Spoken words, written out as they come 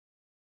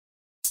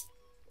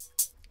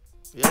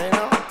You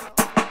know?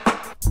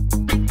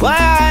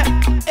 Why?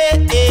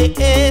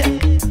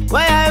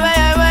 Why?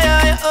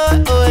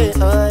 Oh, oh,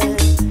 oh.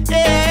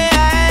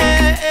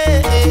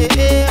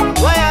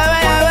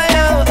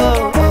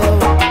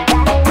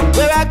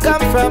 Where I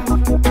come from,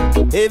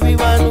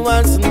 everyone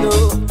wants to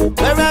know.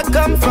 Where I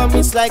come from,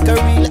 it's like a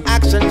real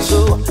action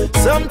show.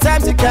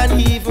 Sometimes you can't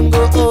even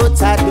go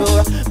out a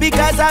door,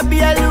 because I be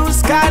a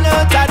loose can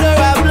out a door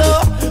I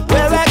blow.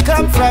 Where I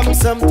come from,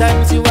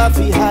 sometimes you have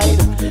to hide,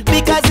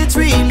 because it's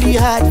really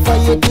hard for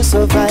you to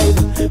survive.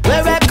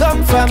 Where I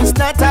come from, it's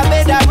not a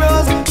bed of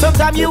rose.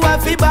 Sometimes you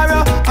have to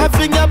borrow and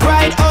fling your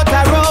pride out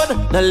the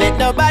road. Don't let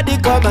nobody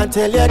come and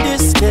tell you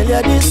this, tell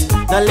you this.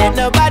 Don't let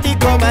nobody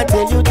come and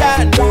tell you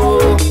that,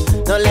 no.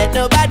 Don't let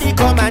nobody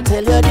come and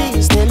tell you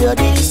this, tell you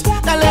this.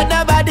 Don't let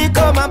nobody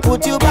come and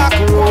put you back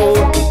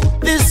road.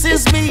 This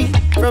is me,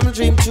 from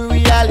dream to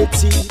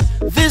reality.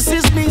 This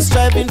is me,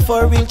 striving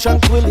for real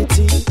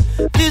tranquility.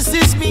 This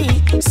is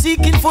me,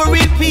 seeking for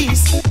real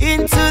peace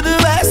into the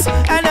west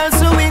and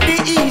also in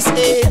the east.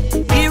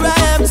 Here I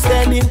am,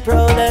 standing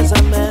proud as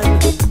a man.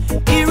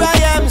 Here I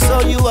am,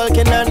 so you all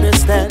can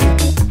understand.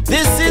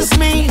 This is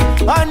me,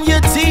 on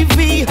your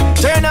TV.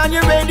 Turn on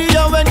your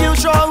radio when you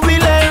show will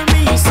hear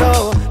me.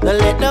 So don't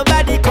let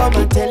nobody come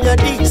and tell you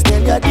this,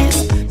 tell you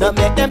this. Don't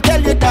make them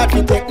tell you that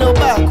we take no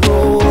back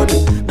road.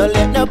 Don't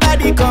let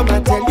nobody come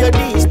and tell you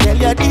this, tell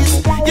you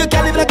this. You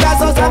can live like a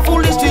house and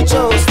foolish street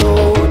show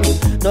stone.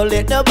 Don't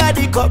let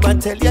nobody come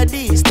and tell you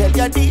this, tell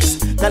you this.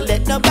 Don't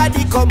let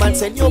nobody come and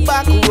send you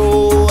back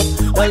road.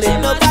 Don't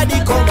let nobody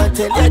come and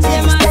tell you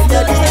this, tell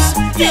you this.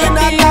 You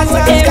not cause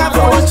and scam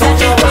for the street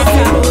show. Me have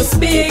to boss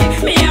big,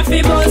 me have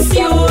to boss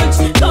huge.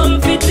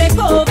 Come fit take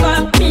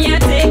over, me a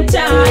take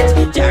charge.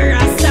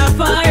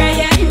 Jarastafari,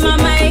 yeah, in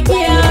my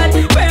yard.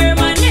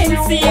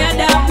 Permanency,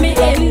 adapt me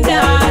in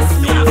das.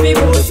 Me have to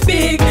boss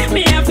big,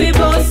 me have to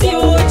boss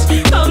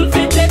huge. Come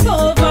fit take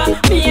over,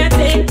 me a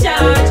take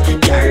charge.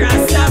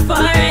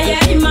 Jarastafari,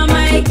 yeah, in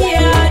my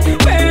yard.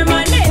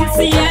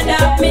 Permanency,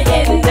 adapt me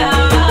in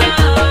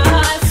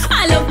das.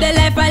 I love the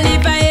life I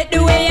live, I hate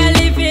the way I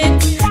live it.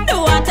 The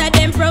water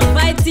them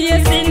provide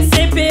tears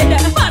insipid.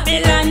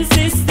 Babylon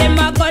system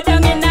I go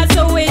down in a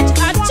sewage.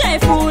 I try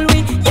fool we,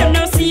 you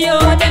know see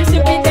how them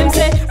stupid them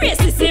say.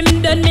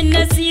 Racism done me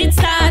no see it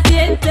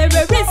started.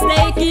 Terrorists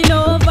taking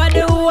over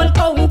the whole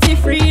county.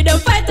 Freedom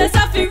fighters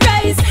have to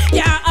rise.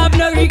 Can't have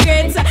no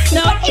regrets,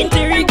 no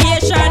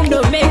interrogation.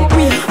 No make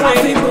me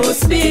have to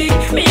boss big,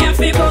 me have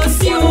to boss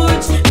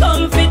huge.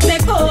 Come fit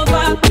take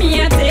over,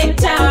 me a take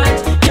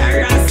charge.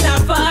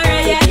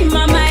 Jarastafari, yeah, in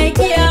my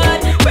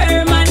yard.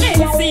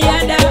 Permanency,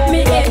 adapt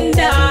me in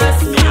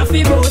das. Me have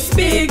to boss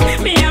big,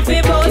 me have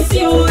to boss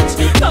huge.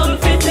 Come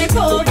fit take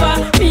over,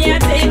 me a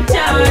take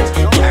charge.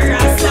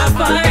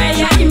 Jarastafari,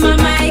 yeah, in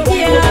my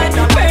yard.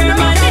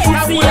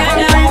 Permanency,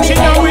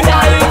 adapt me in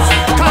das.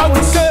 Cause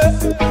we say,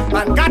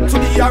 man got to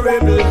be a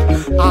rebel,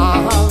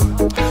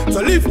 to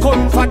live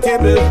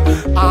comfortable,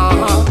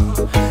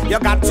 you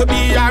got to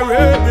be a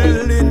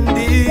rebel in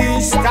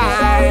this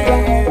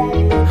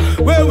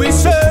time. Where we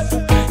say,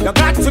 you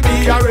got to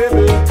be a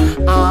rebel,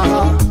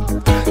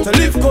 to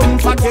live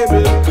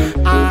comfortable,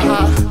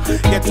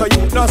 get so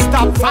you no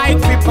stop fight,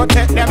 we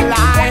protect them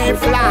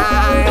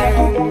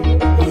lifeline.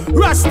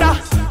 Rasta,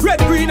 red,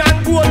 green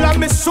and gold and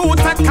me suit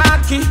a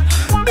khaki.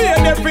 Beard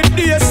every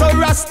day so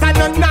Rasta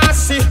no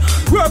nasty.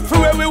 Work for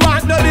where we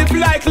want, no live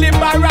like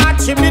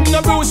Liberace. Me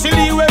no Bruce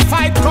Lee, we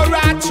fight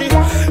Karachi.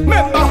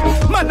 Remember,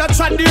 man I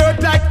trod the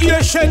earth like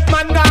ancient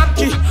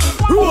monarchy.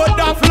 Road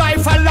of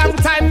life a long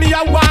time me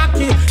a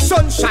walkie.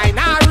 Sunshine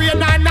or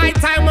rain or night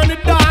time on the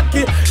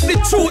darky. The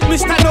truth me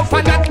stand up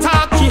and a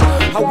talkie.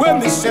 And when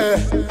me say,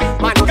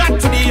 man got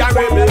to be a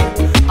rebel,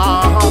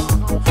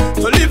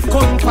 to live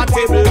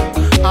comfortable,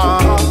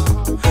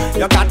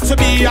 you got to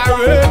be a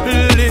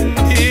rebel in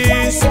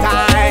this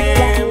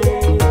time.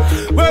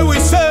 Where we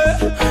say,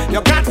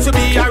 you got to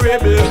be a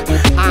rebel,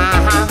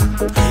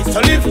 to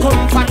live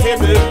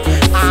comfortable,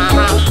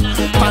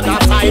 but I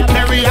fight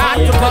very hard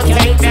to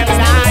protect them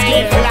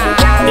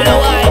lifeline. You know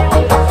why?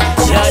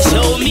 Just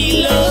show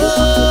me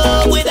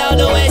love without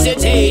no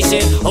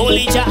hesitation.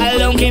 Only Jah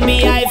alone can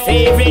be my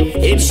favorite.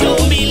 Him show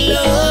me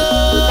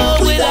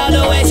love without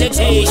no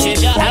hesitation.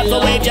 Have to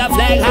wave your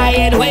flag high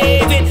and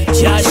wave it.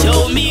 Just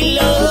show me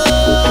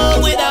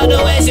love without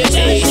no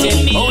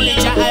hesitation. Only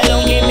Jah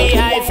alone can be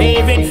my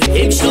favorite.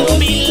 Him show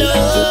me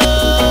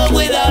love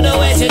without no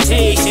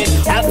hesitation.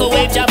 Have to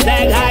wave your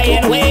flag high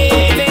and wave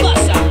it.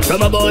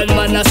 From a born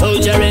man, a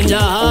soldier in the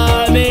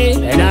army,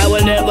 and I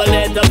will never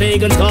let the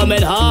pagans come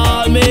and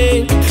harm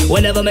me.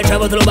 Whenever me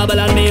travel through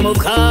Babylon, me move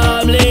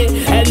calmly,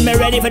 and me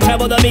ready for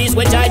travel the beast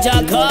which I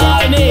just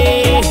call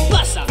me.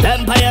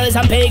 Vampires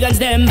and pagans,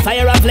 them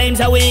fire and flames,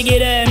 how we get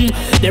them.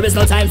 There is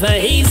no time for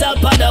ease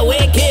up on the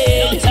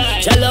wicked.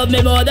 Jah love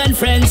me more than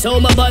friends, so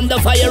me burn the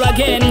fire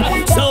again.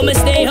 So me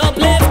stay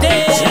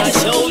uplifted. Jah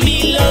show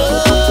me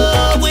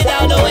love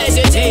without no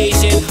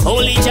hesitation.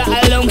 Only Jah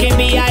alone can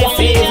be my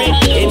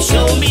favorite. Him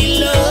show me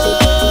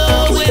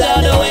love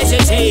without no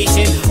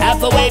hesitation. Have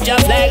to wave your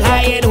flag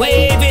high and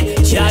wave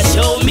it. Jah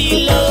show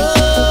me love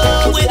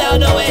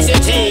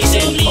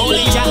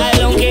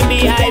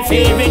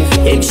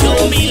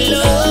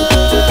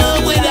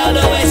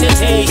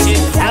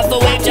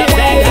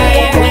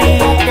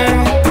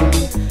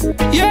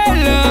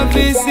love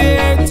is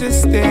here to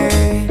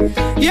stay.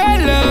 Your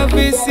love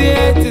is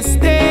here to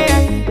stay.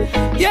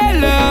 Your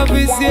love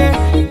is here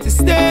to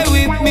stay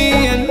with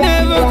me and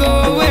never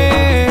go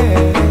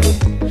away.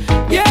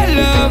 Your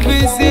love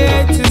is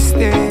here to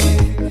stay.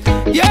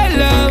 Your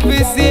love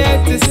is here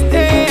to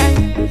stay.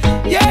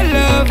 Your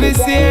love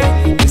is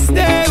here to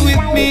stay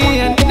with me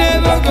and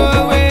never go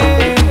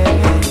away.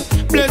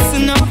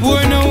 Blessing I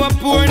pour now, I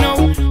pour now.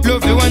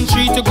 Love you and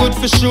treat you good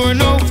for sure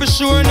now, for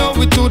sure now.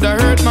 It would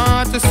have hurt my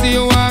heart to see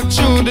you walk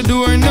through the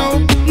door now.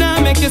 Now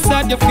make you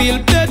sad, you feel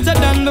better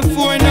than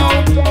before now.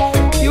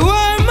 You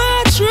are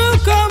my true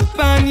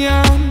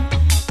companion.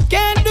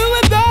 Can't do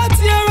without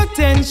your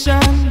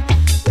attention.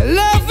 Your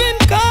loving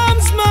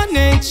calms my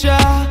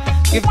nature.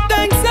 Give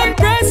thanks and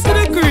praise to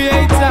the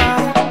Creator.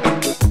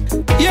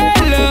 Your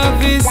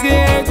love is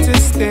here to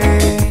stay.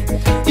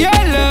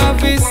 Your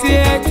love is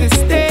here to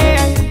stay.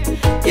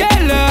 Your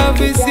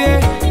love is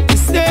here to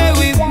stay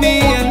with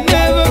me and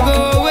never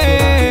go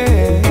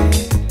away.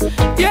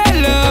 Your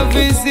love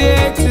is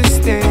here to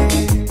stay.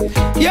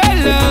 Your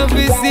love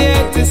is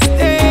here to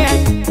stay.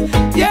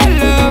 Your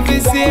love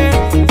is here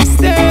to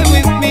stay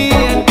with me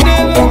and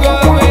never go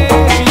away.